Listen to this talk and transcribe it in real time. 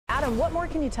Adam, what more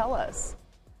can you tell us?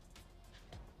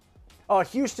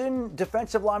 Houston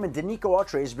defensive lineman Danico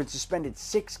Autry has been suspended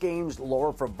 6 games,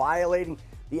 Laura, for violating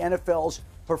the NFL's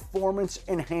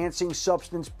performance-enhancing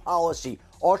substance policy.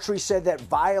 Autry said that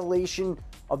violation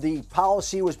of the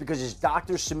policy was because his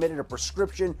doctor submitted a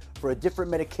prescription for a different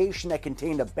medication that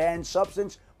contained a banned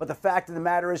substance. But the fact of the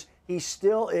matter is he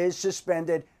still is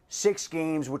suspended 6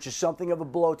 games, which is something of a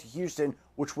blow to Houston,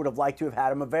 which would have liked to have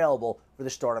had him available for the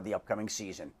start of the upcoming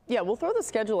season. Yeah, we'll throw the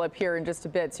schedule up here in just a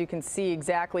bit so you can see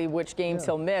exactly which games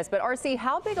he'll miss. But RC,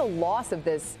 how big a loss of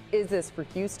this is this for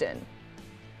Houston?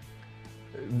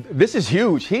 This is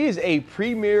huge. He is a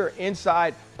premier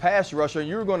inside pass rusher.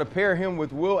 You're going to pair him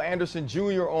with Will Anderson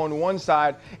Jr. on one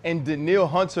side and Danielle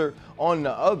Hunter on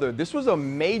the other. This was a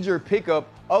major pickup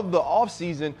of the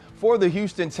offseason for the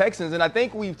Houston Texans. And I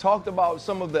think we've talked about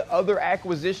some of the other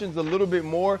acquisitions a little bit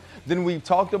more than we've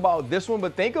talked about this one.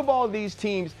 But think of all these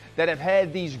teams that have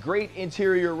had these great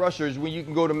interior rushers. When you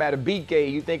can go to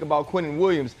Matabike, you think about Quinnen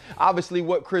Williams, obviously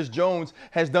what Chris Jones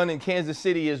has done in Kansas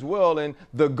City as well, and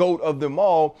the GOAT of them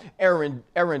all, Aaron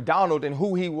Donald, and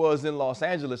who he was in Los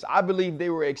Angeles. I believe they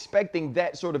were expecting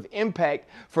that sort of impact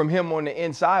from him on the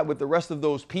inside with the rest of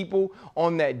those people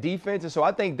on that defense. And so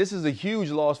I think this is a huge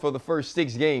loss for the first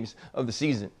 6 games of the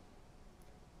season.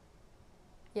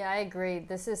 Yeah, I agree.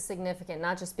 This is significant,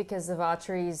 not just because of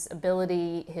Autry's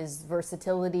ability, his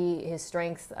versatility, his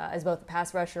strength as both a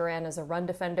pass rusher and as a run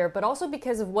defender, but also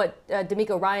because of what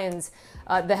D'Amico Ryans,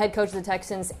 the head coach of the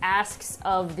Texans, asks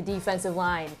of the defensive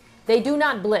line. They do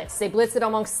not blitz. They blitz it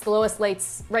amongst the lowest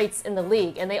rates in the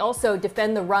league, and they also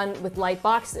defend the run with light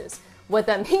boxes. What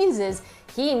that means is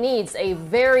he needs a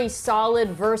very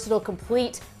solid, versatile,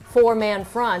 complete 4-man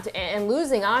front, and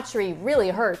losing Autry really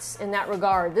hurts in that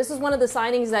regard. This is one of the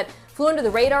signings that flew under the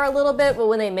radar a little bit, but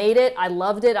when they made it, I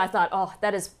loved it. I thought, oh,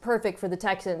 that is perfect for the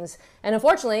Texans. And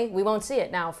unfortunately, we won't see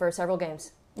it now for several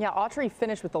games. Yeah, Autry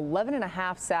finished with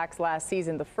 11.5 sacks last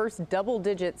season, the first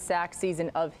double-digit sack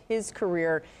season of his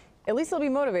career. At least he'll be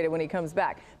motivated when he comes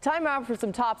back. Time out for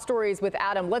some top stories with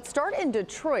Adam. Let's start in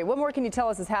Detroit. What more can you tell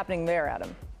us is happening there,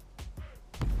 Adam?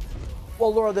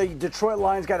 Well, Laura, the Detroit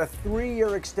Lions got a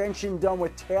 3-year extension done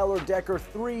with Taylor Decker,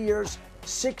 3 years,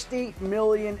 $60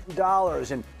 million.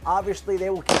 And obviously they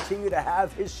will continue to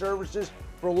have his services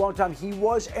for a long time. He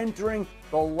was entering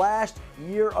the last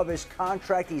year of his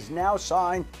contract. He's now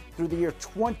signed through the year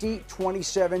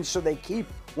 2027. So they keep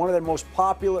one of their most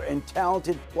popular and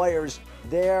talented players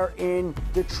there in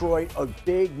Detroit. A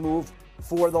big move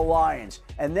for the Lions.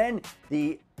 And then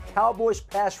the Cowboys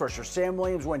pass rusher Sam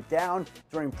Williams went down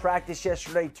during practice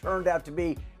yesterday. Turned out to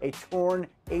be a torn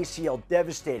ACL.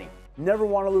 Devastating. Never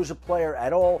want to lose a player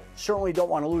at all. Certainly don't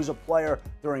want to lose a player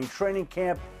during training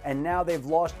camp. And now they've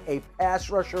lost a pass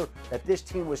rusher that this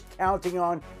team was counting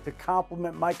on to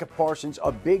complement Micah Parsons.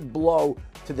 A big blow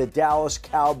to the Dallas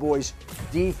Cowboys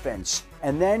defense.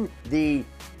 And then the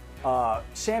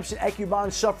Samson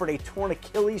Ekubon suffered a torn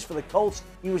Achilles for the Colts.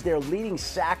 He was their leading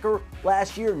sacker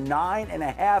last year,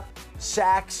 9.5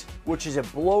 sacks, which is a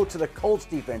blow to the Colts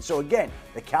defense. So again,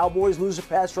 the Cowboys lose a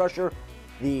pass rusher.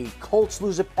 The Colts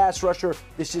lose a pass rusher.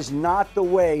 This is not the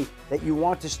way that you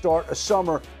want to start a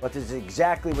summer, but this is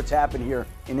exactly what's happened here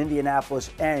in Indianapolis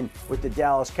and with the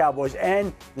Dallas Cowboys.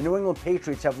 And the New England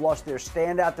Patriots have lost their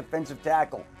standout defensive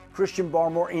tackle, Christian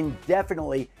Barmore,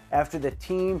 indefinitely after the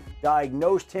team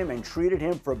diagnosed him and treated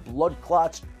him for blood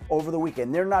clots over the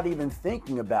weekend. They're not even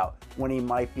thinking about when he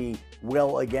might be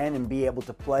well again and be able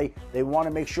to play. They want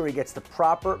to make sure he gets the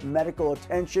proper medical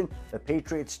attention. The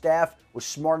Patriots staff was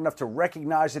smart enough to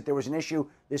recognize that there was an issue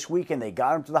this weekend. They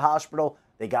got him to the hospital.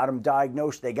 They got him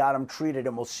diagnosed. They got him treated.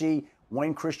 And we'll see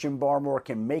when Christian Barmore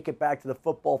can make it back to the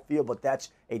football field, but that's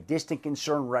a distant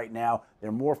concern right now.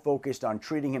 They're more focused on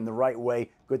treating him the right way.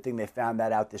 Good thing they found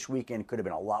that out this weekend. Could have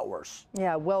been a lot worse.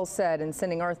 Yeah, well said, and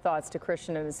sending our thoughts to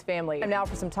Christian and his family. And now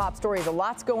for some top stories. A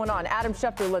lot's going on. Adam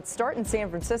Schefter, let's start in San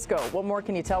Francisco. What more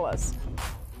can you tell us?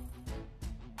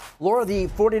 Laura, the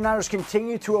 49ers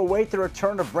continue to await the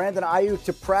return of Brandon Ayuk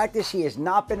to practice. He has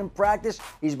not been in practice.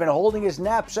 He's been holding his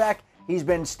knapsack. He's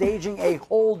been staging a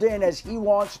hold-in as he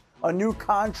wants a new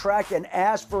contract and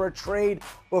asked for a trade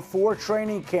before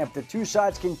training camp. The two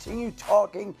sides continue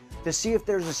talking to see if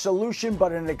there's a solution,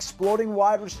 but in an exploding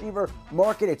wide receiver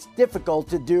market, it's difficult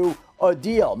to do a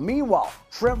deal. Meanwhile,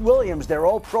 Trent Williams, their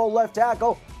all-pro left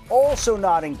tackle, also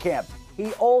not in camp.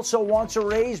 He also wants a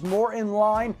raise more in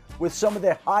line with some of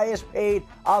the highest paid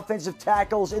offensive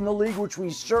tackles in the league, which we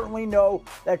certainly know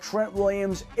that Trent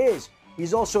Williams is.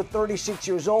 He's also 36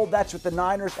 years old. That's what the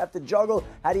Niners have to juggle.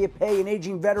 How do you pay an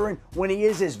aging veteran when he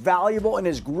is as valuable and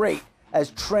as great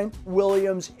as Trent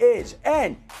Williams is.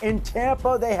 And in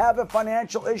Tampa, they have a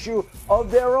financial issue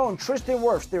of their own. Tristan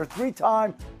Wirfs, their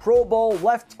 3-time Pro Bowl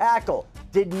left tackle,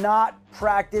 did not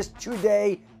practice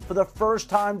today for the first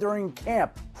time during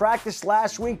camp. Practiced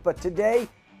last week, but today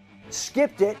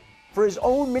skipped it for his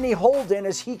own mini hold-in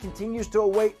as he continues to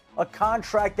await a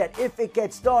contract that, if it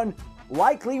gets done,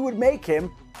 likely would make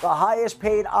him the highest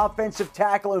paid offensive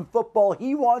tackle in football.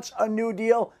 He wants a new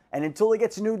deal, and until he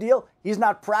gets a new deal, he's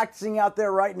not practicing out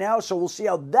there right now, so we'll see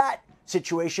how that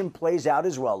situation plays out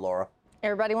as well, Laura.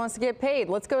 Everybody wants to get paid.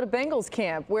 Let's go to Bengals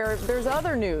camp, where there's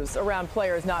other news around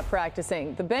players not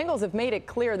practicing. The Bengals have made it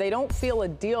clear they don't feel a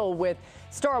deal with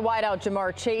star wideout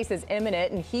Jamar Chase is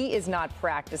imminent, and he is not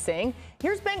practicing.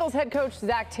 Here's Bengals head coach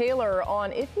Zach Taylor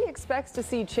on if he expects to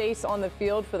see Chase on the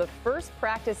field for the first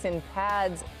practice in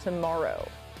pads tomorrow.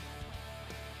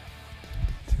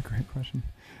 That's a great question.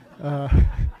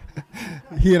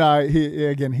 He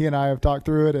and I have talked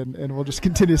through it, and we'll just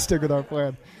continue to stick with our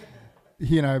plan.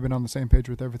 He and I have been on the same page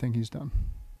with everything he's done.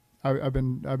 I've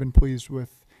been pleased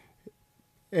with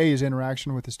his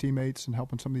interaction with his teammates and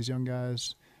helping some of these young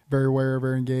guys. Very aware,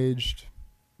 very engaged.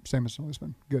 Same as always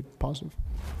been. Good, positive.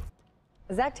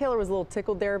 Zach Taylor was a little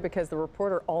tickled there because the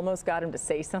reporter almost got him to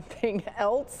say something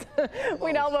else.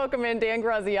 We now welcome in Dan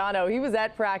Graziano. He was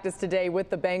at practice today with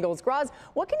the Bengals. Graz,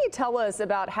 what can you tell us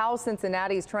about how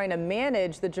Cincinnati is trying to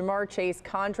manage the Jamar Chase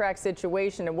contract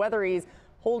situation and whether he's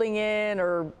holding in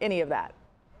or any of that?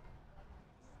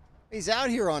 He's out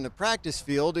here on the practice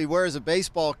field. He wears a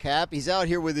baseball cap. He's out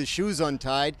here with his shoes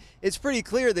untied. It's pretty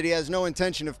clear that he has no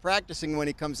intention of practicing when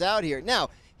he comes out here. Now,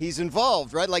 he's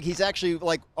involved, right? Like, he's actually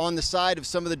on the side of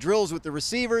some of the drills with the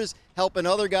receivers, helping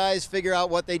other guys figure out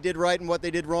what they did right and what they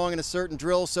did wrong in a certain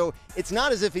drill. So it's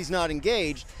not as if he's not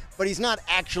engaged, but he's not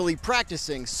actually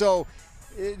practicing. So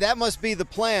that must be the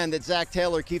plan that Zach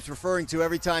Taylor keeps referring to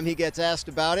every time he gets asked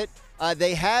about it.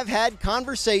 They have had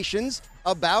conversations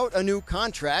about a new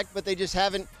contract, but they just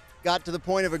haven't got to the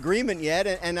point of agreement yet.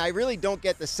 And I really don't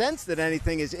get the sense that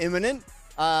anything is imminent.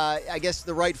 I guess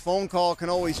the right phone call can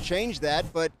always change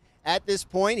that. But at this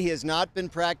point, he has not been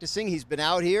practicing. He's been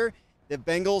out here. The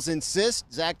Bengals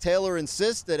insist, Zach Taylor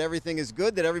insists that everything is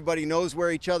good, that everybody knows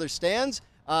where each other stands.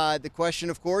 The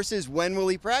question, of course, is when will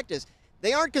he practice?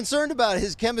 They aren't concerned about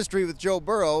his chemistry with Joe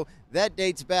Burrow. That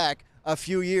dates back a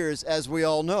few years, as we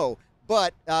all know.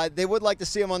 But they would like to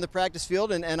see him on the practice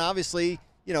field and obviously,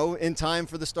 you know, in time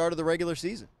for the start of the regular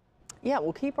season. Yeah,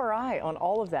 we'll keep our eye on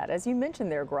all of that. As you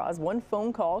mentioned there, Graz, one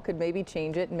phone call could maybe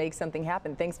change it and make something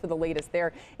happen. Thanks for the latest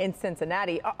there in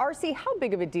Cincinnati. RC, how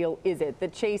big of a deal is it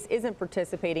that Chase isn't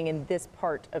participating in this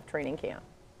part of training camp?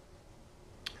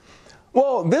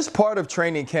 Well, this part of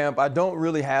training camp, I don't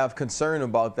really have concern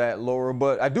about that, Laura,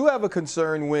 but I do have a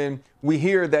concern when we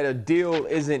hear that a deal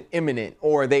isn't imminent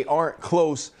or they aren't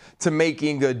close to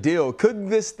making a deal. Could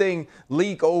this thing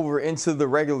leak over into the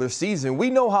regular season? We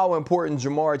know how important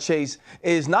Jamar Chase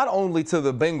is not only to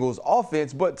the Bengals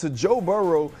offense, but to Joe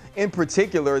Burrow in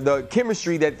particular, the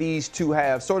chemistry that these two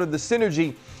have, sort of the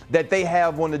synergy that they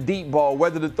have on the deep ball,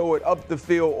 whether to throw it up the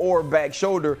field or back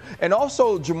shoulder. And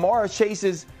also Jamar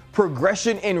Chase's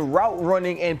progression in route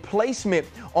running and placement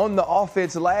on the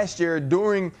offense last year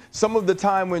during some of the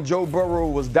time when Joe Burrow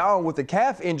was down with a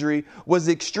calf injury was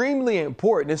extremely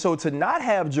important. And so to not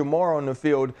have Jamar on the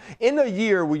field in a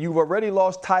year where you've already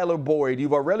lost Tyler Boyd,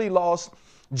 you've already lost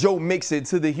Joe Mixon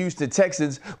to the Houston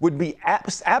Texans would be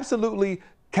absolutely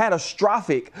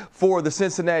catastrophic for the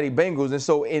Cincinnati Bengals. And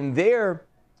so in their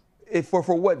for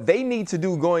what they need to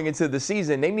do going into the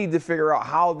season, they need to figure out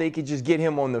how they could just get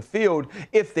him on the field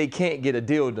if they can't get a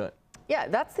deal done. Yeah,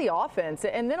 that's the offense.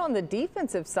 And then on the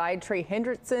defensive side, Trey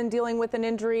Hendrickson dealing with an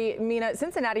injury. I mean,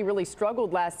 Cincinnati really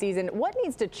struggled last season. What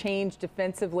needs to change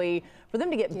defensively for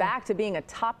them to get back to being a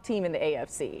top team in the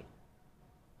AFC?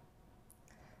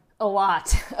 A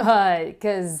lot,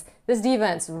 because this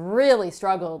defense really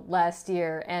struggled last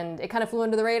year, and it kind of flew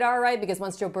under the radar, right? Because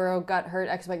once Joe Burrow got hurt,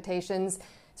 expectations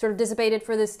sort of dissipated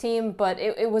for this team, but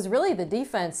it was really the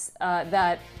defense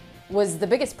that was the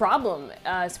biggest problem,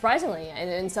 surprisingly,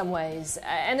 in some ways.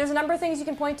 And there's a number of things you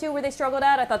can point to where they struggled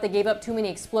at. I thought they gave up too many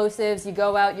explosives. You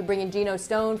go out, you bring in Geno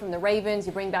Stone from the Ravens,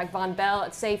 you bring back Von Bell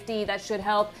at safety. That should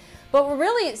help. But what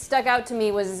really stuck out to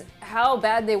me was how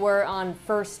bad they were on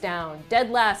first down.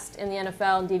 Dead last in the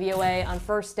NFL in DVOA on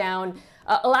first down.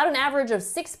 Allowed an average of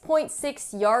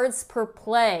 6.6 yards per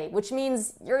play, which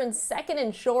means you're in second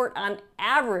and short on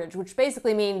average, which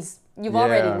basically means you've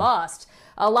already lost.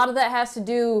 A lot of that has to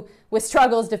do with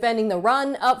struggles defending the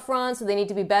run up front, so they need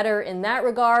to be better in that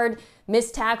regard.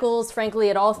 Missed tackles, frankly,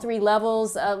 at all three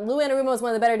levels. Lou Anarumo is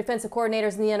one of the better defensive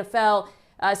coordinators in the NFL.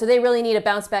 So they really need a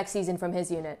bounce-back season from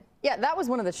his unit. Yeah, that was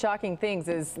one of the shocking things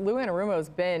is Lou Anarumo's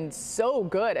been so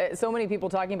good. So many people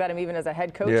talking about him even as a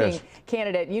head coaching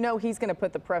candidate. You know he's going to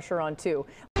put the pressure on, too.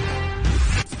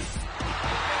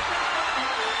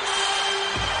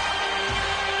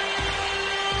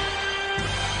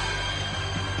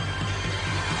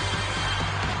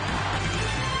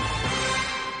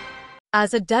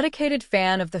 As a dedicated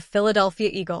fan of the Philadelphia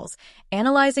Eagles,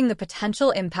 analyzing the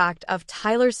potential impact of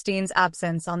Tyler Steen's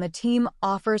absence on the team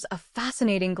offers a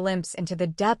fascinating glimpse into the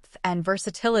depth and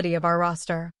versatility of our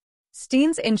roster.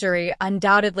 Steen's injury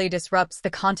undoubtedly disrupts the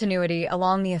continuity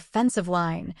along the offensive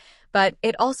line, but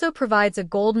it also provides a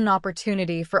golden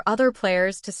opportunity for other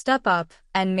players to step up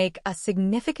and make a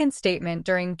significant statement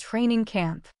during training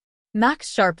camp.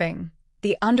 Max Scharping,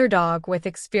 the underdog with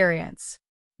experience.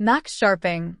 Max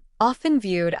Scharping, often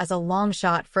viewed as a long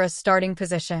shot for a starting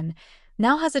position,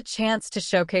 now has a chance to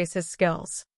showcase his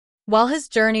skills. While his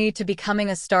journey to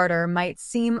becoming a starter might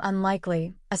seem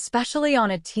unlikely, especially on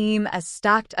a team as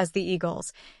stacked as the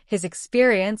Eagles, his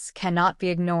experience cannot be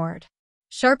ignored.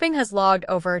 Scharping has logged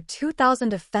over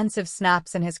 2,000 offensive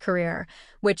snaps in his career,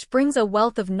 which brings a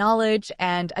wealth of knowledge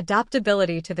and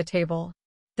adaptability to the table.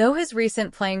 Though his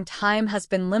recent playing time has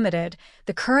been limited,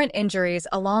 the current injuries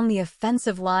along the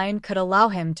offensive line could allow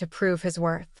him to prove his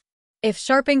worth. If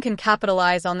Scharping can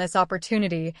capitalize on this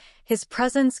opportunity, his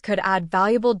presence could add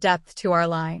valuable depth to our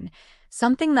line,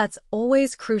 something that's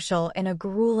always crucial in a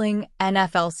grueling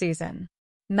NFL season.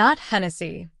 Matt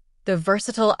Hennessy, the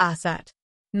versatile asset.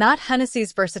 Matt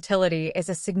Hennessy's versatility is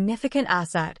a significant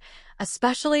asset,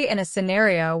 especially in a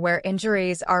scenario where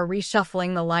injuries are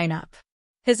reshuffling the lineup.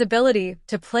 His ability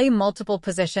to play multiple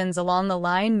positions along the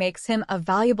line makes him a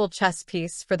valuable chess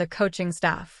piece for the coaching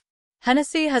staff.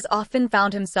 Hennessy has often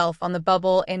found himself on the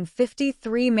bubble in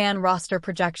 53-man roster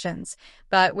projections,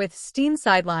 but with Steen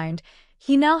sidelined,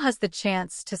 he now has the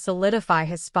chance to solidify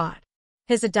his spot.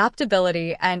 His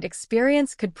adaptability and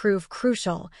experience could prove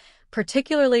crucial,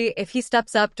 particularly if he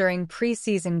steps up during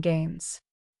preseason games.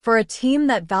 For a team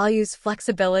that values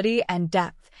flexibility and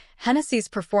depth, Hennessy's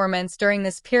performance during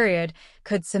this period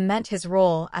could cement his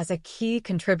role as a key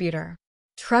contributor.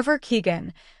 Trevor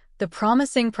Keegan, the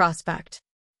promising prospect.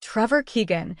 Trevor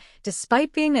Keegan,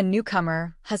 despite being a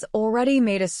newcomer, has already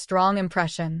made a strong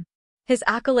impression. His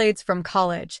accolades from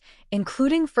college,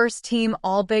 including first-team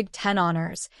All-Big Ten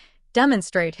honors,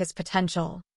 demonstrate his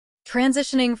potential.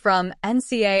 Transitioning from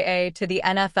NCAA to the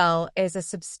NFL is a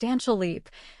substantial leap,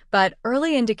 but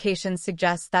early indications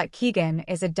suggest that Keegan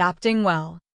is adapting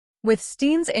well. With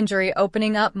Steen's injury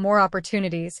opening up more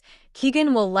opportunities,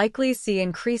 Keegan will likely see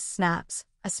increased snaps,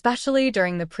 especially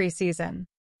during the preseason.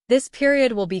 This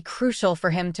period will be crucial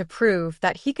for him to prove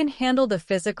that he can handle the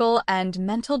physical and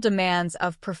mental demands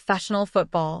of professional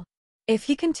football. If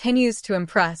he continues to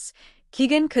impress,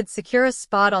 Keegan could secure a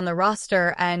spot on the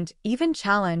roster and even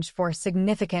challenge for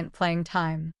significant playing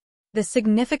time. The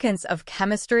significance of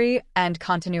chemistry and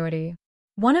continuity.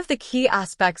 One of the key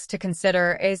aspects to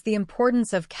consider is the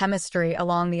importance of chemistry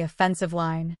along the offensive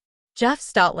line. Jeff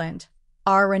Stoutland,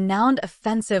 our renowned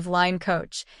offensive line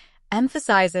coach,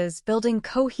 emphasizes building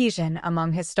cohesion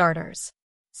among his starters.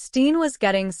 Steen was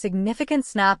getting significant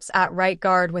snaps at right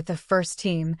guard with the first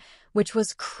team, which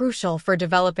was crucial for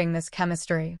developing this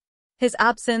chemistry. His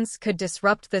absence could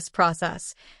disrupt this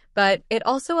process, but it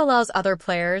also allows other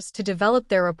players to develop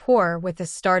their rapport with the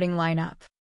starting lineup.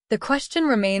 The question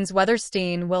remains whether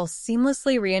Steen will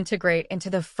seamlessly reintegrate into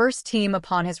the first team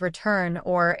upon his return,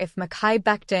 or if Mekhi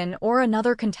Becton or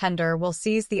another contender will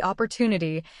seize the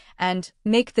opportunity and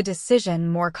make the decision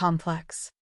more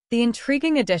complex. The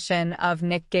intriguing addition of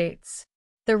Nick Gates.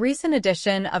 The recent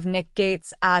addition of Nick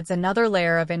Gates adds another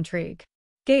layer of intrigue.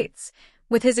 Gates,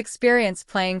 with his experience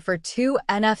playing for two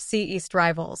NFC East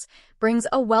rivals, brings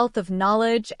a wealth of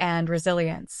knowledge and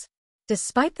resilience.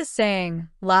 Despite the saying,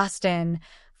 last in,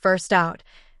 first out,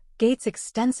 Gates'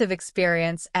 extensive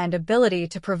experience and ability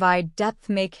to provide depth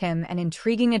make him an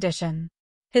intriguing addition.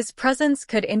 His presence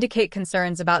could indicate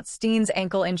concerns about Steen's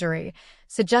ankle injury,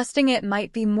 suggesting it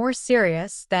might be more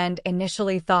serious than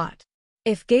initially thought.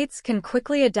 If Gates can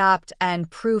quickly adapt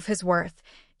and prove his worth,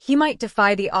 he might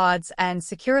defy the odds and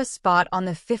secure a spot on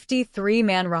the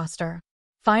 53-man roster.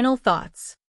 Final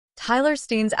thoughts. Tyler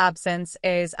Steen's absence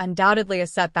is undoubtedly a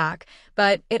setback,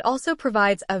 but it also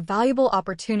provides a valuable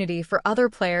opportunity for other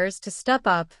players to step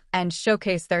up and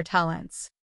showcase their talents.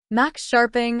 Max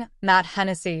Scharping, Matt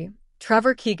Hennessy,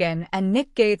 Trevor Keegan, and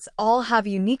Nick Gates all have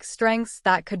unique strengths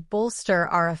that could bolster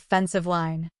our offensive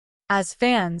line. As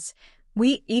fans,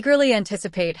 we eagerly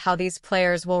anticipate how these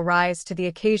players will rise to the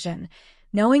occasion,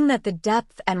 knowing that the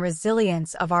depth and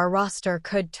resilience of our roster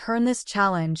could turn this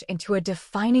challenge into a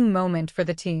defining moment for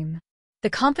the team. The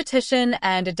competition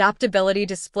and adaptability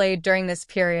displayed during this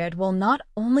period will not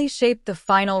only shape the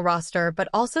final roster, but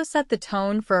also set the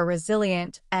tone for a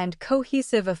resilient and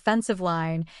cohesive offensive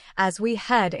line as we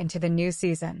head into the new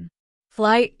season.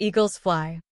 Fly, Eagles,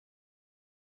 fly.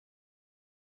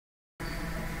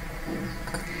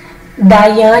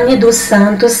 Daiane dos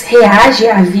Santos reage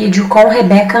a vídeo com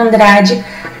Rebeca Andrade,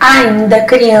 ainda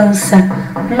criança,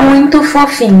 muito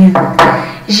fofinha.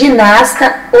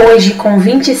 Ginasta, hoje com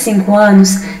 25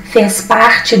 anos, fez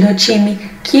parte do time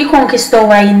que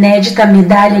conquistou a inédita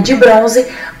medalha de bronze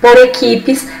por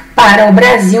equipes para o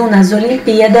Brasil nas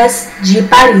Olimpíadas de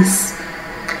Paris.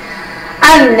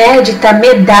 A inédita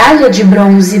medalha de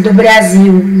bronze do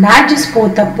Brasil na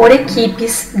disputa por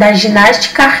equipes da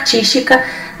ginástica artística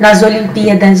nas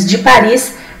Olimpíadas de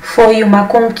Paris foi uma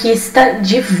conquista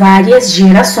de várias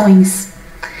gerações.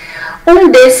 Um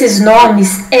desses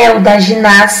nomes é o da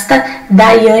ginasta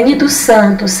Daiane dos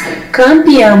Santos,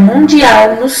 campeã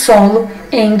mundial no solo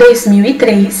em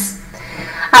 2003.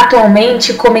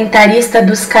 Atualmente comentarista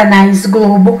dos canais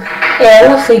Globo,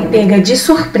 ela foi pega de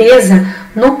surpresa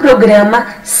no programa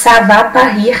Ça va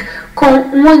Parir com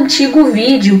um antigo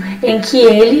vídeo em que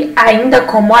ele, ainda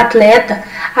como atleta,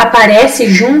 aparece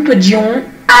junto de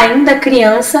ainda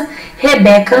criança,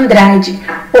 Rebeca Andrade,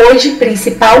 hoje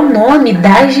principal nome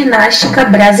da ginástica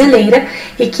brasileira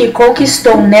e que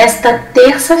conquistou nesta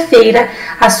terça-feira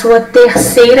a sua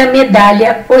terceira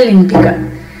medalha olímpica.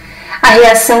 A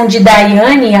reação de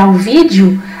Daiane ao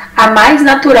vídeo, a mais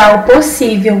natural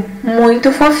possível,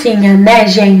 muito fofinha, né,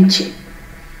 gente?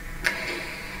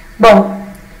 Bom,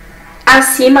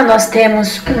 acima nós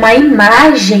temos uma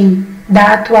imagem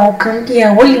da atual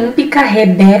campeã olímpica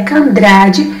Rebeca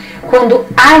Andrade, quando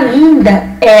ainda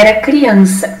era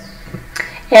criança.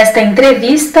 Esta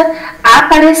entrevista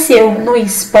apareceu no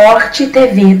Sport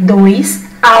TV 2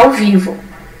 ao vivo.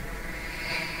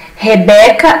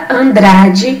 Rebeca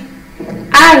Andrade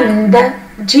ainda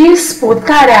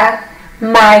disputará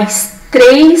mais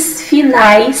 3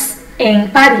 finais em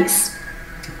Paris.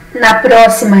 Na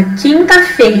próxima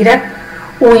quinta-feira,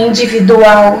 o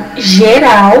individual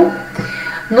geral,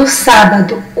 no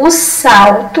sábado, o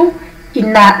salto e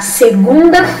na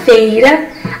segunda-feira,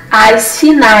 as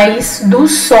finais do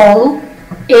solo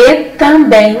e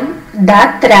também da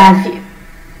trave.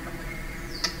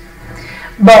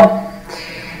 Bom,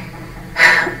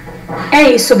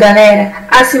 é isso, galera.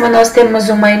 Acima nós temos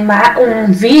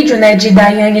um vídeo, né, de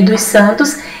Daiane dos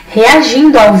Santos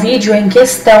reagindo ao vídeo em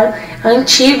questão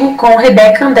antigo com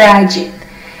Rebeca Andrade.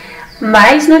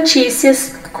 Mais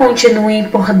notícias, continuem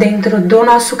por dentro do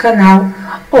nosso canal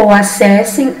ou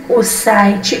acessem o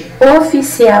site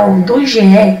oficial do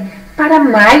GE para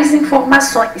mais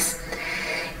informações.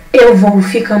 Eu vou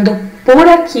ficando por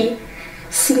aqui.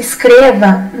 Se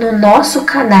inscreva no nosso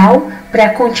canal para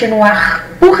continuar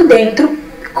por dentro,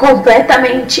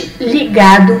 completamente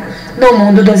ligado no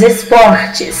mundo dos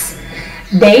esportes.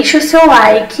 Deixe o seu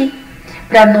like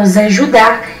para nos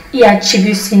ajudar e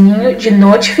ative o sininho de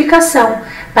notificação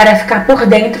para ficar por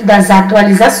dentro das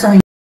atualizações.